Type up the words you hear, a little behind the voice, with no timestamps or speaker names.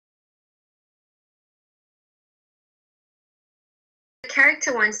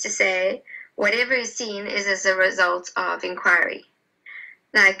character wants to say whatever is seen is as a result of inquiry,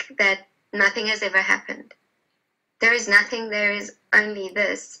 like that nothing has ever happened. There is nothing, there is only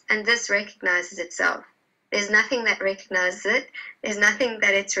this, and this recognizes itself. There's nothing that recognizes it. There's nothing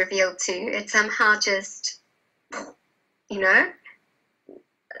that it's revealed to. It's somehow just, you know,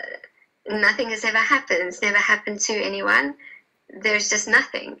 nothing has ever happened. It's never happened to anyone. There's just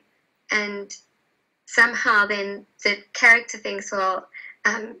nothing. And somehow then the character thinks, well,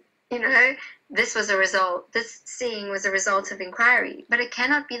 you know, this was a result, this seeing was a result of inquiry. But it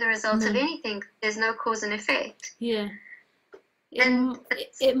cannot be the result of anything. There's no cause and effect. Yeah.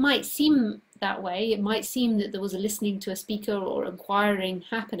 It might seem that way. It might seem that there was a listening to a speaker or inquiring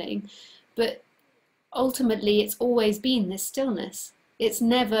happening, but ultimately it's always been this stillness. It's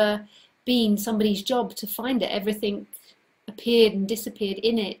never been somebody's job to find it. Everything appeared and disappeared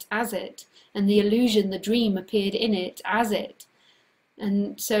in it as it, and the illusion, the dream, appeared in it as it.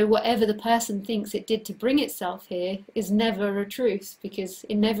 And so whatever the person thinks it did to bring itself here is never a truth, because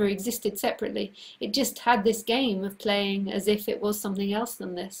it never existed separately. It just had this game of playing as if it was something else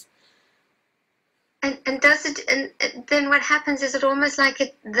than this. And does it? And then what happens is it almost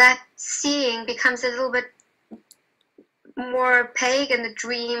like that seeing becomes a little bit more opaque, and the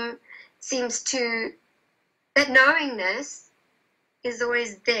dream seems to, that knowingness is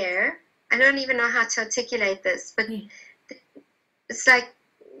always there. I don't even know how to articulate this, but it's like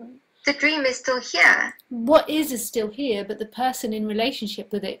the dream is still here. What is still here, but the person in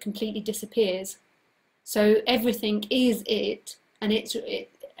relationship with it completely disappears. So everything is it, and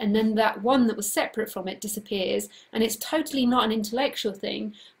and then that one that was separate from it disappears, and it's totally not an intellectual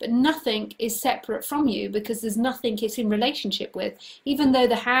thing, but nothing is separate from you, because there's nothing it's in relationship with. Even though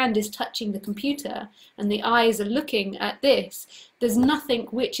the hand is touching the computer and the eyes are looking at this, there's nothing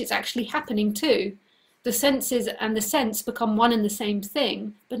which it's actually happening to. The senses and the sense become one and the same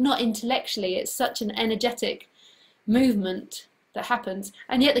thing, but not intellectually. It's such an energetic movement that happens,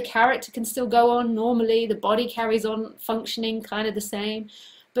 and yet the character can still go on normally, the body carries on functioning kind of the same,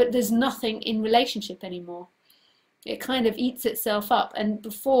 but there's nothing in relationship anymore. It kind of eats itself up. And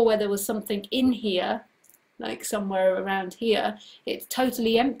before, where there was something in here, like somewhere around here, it's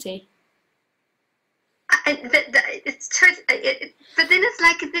totally empty. It's but then it's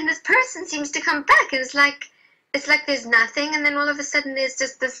like, then this person seems to come back, and it's like there's nothing, and then all of a sudden there's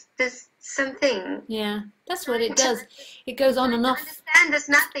just this something. Yeah, that's what it does. It goes on and off. I understand this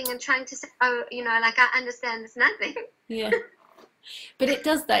nothing, and trying to say, oh, you know, like I understand this nothing. Yeah. But it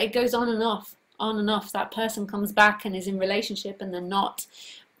does that. It goes on and off, on and off. That person comes back and is in relationship, and then not,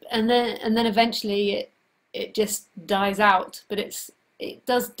 and then eventually it just dies out. But it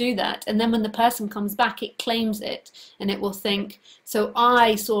does do that, and then when the person comes back, it claims it, and it will think, so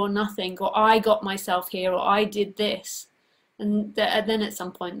I saw nothing, or I got myself here, or I did this, and then at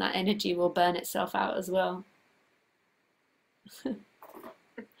some point that energy will burn itself out as well.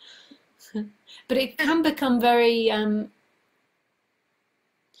 But it can become very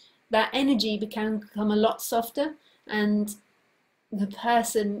that energy can become a lot softer, and the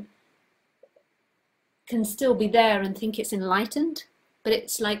person can still be there and think it's enlightened, but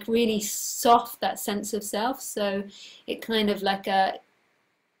it's like really soft, that sense of self. So it kind of like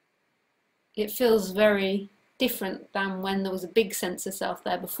it feels very different than when there was a big sense of self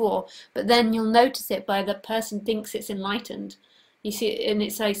there before. But then you'll notice it by the person thinks it's enlightened. You see, and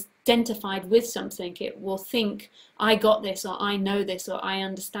it's identified with something. It will think, I got this, or I know this, or I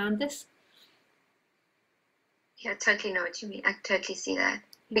understand this. Yeah, I totally know what you mean. I totally see that.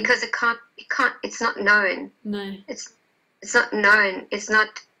 Because it can't, it's not known. No. It's not known. It's not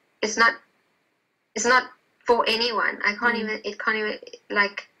for anyone. It can't even,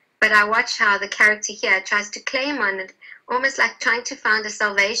 like, but I watch how the character here tries to claim on it, almost like trying to find a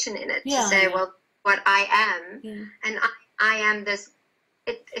salvation in it, to say, well, what I am, and I am this,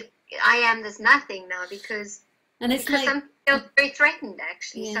 I am this nothing now, because like, something feels very threatened,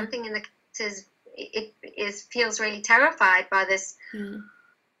 actually. Something in the characters, it feels really terrified by this, you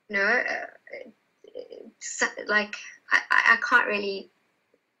know, like, I can't really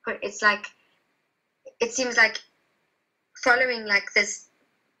put, it's like, it seems like following like this,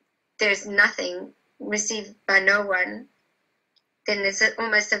 there's nothing received by no one, then there's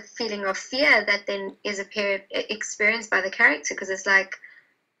almost a feeling of fear that then is experienced by the character, because it's like,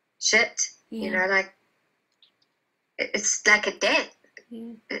 shit, you know, like, it's like a death.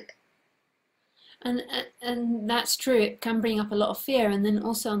 And that's true. It can bring up a lot of fear. And then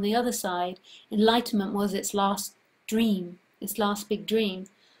also on the other side, enlightenment was its last dream, its last big dream.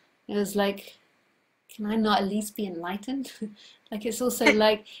 It was like can I not at least be enlightened? Like it's also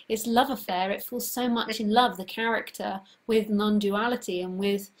like it's love affair. It feels so much in love, the character, with non-duality and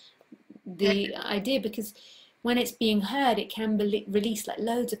with the idea, because when it's being heard, it can release like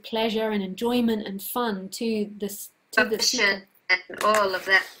loads of pleasure and enjoyment and fun to the seeker. And all of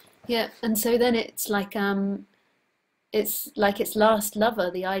that. Yeah, and so then it's like its last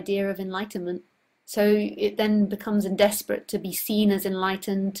lover, the idea of enlightenment. So it then becomes desperate to be seen as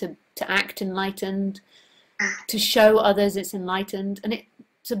enlightened, to act enlightened, to show others it's enlightened, and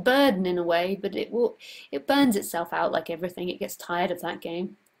it's a burden in a way, but it burns itself out like everything. It gets tired of that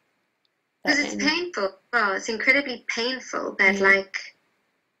game. Because it's painful. Oh, it's incredibly painful. That like,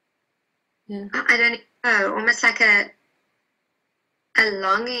 I don't know, almost like a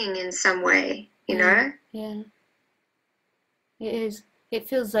longing in some way, you know? Yeah. It is. It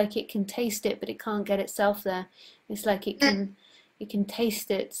feels like it can taste it, but it can't get itself there. It's like it can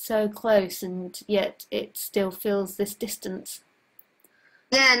taste it so close, and yet it still feels this distance.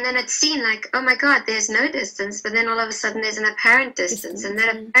 Yeah, and then it's seen like, oh my God, there's no distance, but then all of a sudden there's an apparent distance, and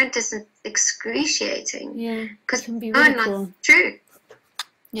that apparent distance is excruciating. Yeah, because it can be really cool. Not true.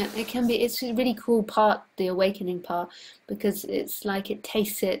 Yeah, it can be. It's a really cool part, the awakening part, because it's like it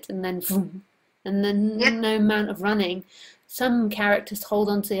tastes it, and then vroom, and then no amount of running. Some characters hold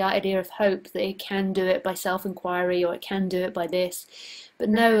on to the idea of hope that it can do it by self-inquiry, or it can do it by this, but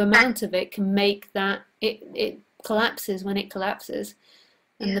no amount of it can make that it collapses when it collapses,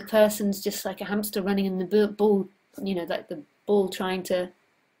 and the person's just like a hamster running in the ball, you know, like the ball trying to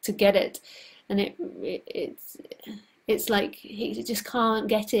get it, and it's like he just can't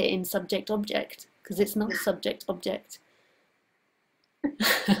get it in subject-object, because it's not subject-object.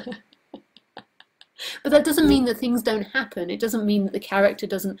 But that doesn't mean that things don't happen. It doesn't mean that the character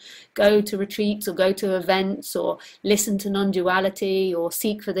doesn't go to retreats or go to events or listen to non-duality or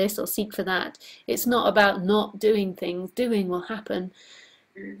seek for this or seek for that. It's not about not doing things. Doing will happen.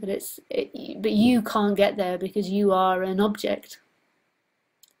 But but you can't get there because you are an object.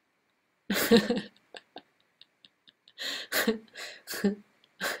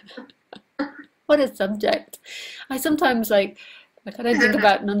 What a subject. I sometimes like I don't think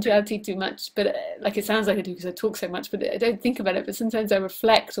about non-duality too much, but like it sounds like I do because I talk so much, but I don't think about it. But sometimes I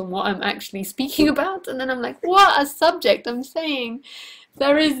reflect on what I'm actually speaking about, and then I'm like, what a subject. I'm saying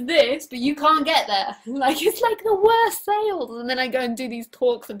there is this, but you can't get there. Like it's like the worst sales. And then I go and do these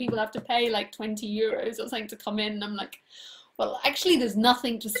talks and people have to pay like 20 euros or something to come in, and I'm like, well, actually there's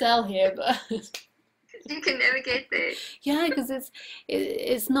nothing to sell here, but you can never get there. Yeah, because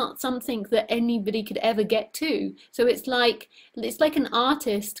it's not something that anybody could ever get to. So it's like an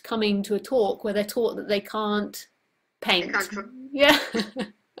artist coming to a talk where they're taught that they can't paint. Yeah.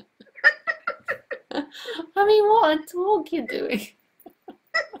 I mean, what a talk you're doing.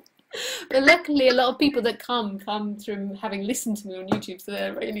 But luckily a lot of people that come from having listened to me on YouTube, so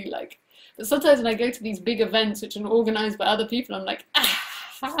they're really like, but sometimes when I go to these big events which are organised by other people, I'm like, ah.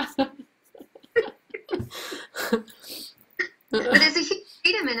 But there's a huge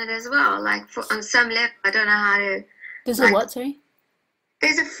freedom in it as well. Like on some level, I don't know how to. There's a what? Sorry.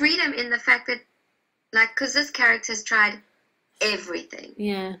 There's a freedom in the fact that, like, because this character's tried everything.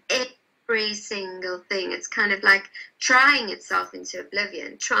 Yeah. Every single thing. It's kind of like trying itself into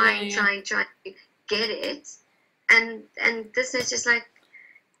oblivion, trying to get it, and this is just like,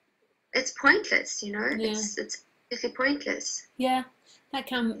 it's pointless, you know. Yeah. It's really pointless. Yeah, that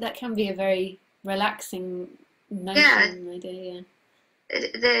can be a very relaxing notion idea.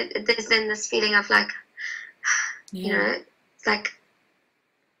 There's then this feeling of like, you know, it's like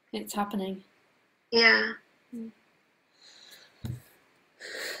it's happening. Yeah.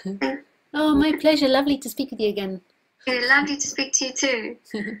 Oh, my pleasure. Lovely to speak with you again. Lovely to speak to you too.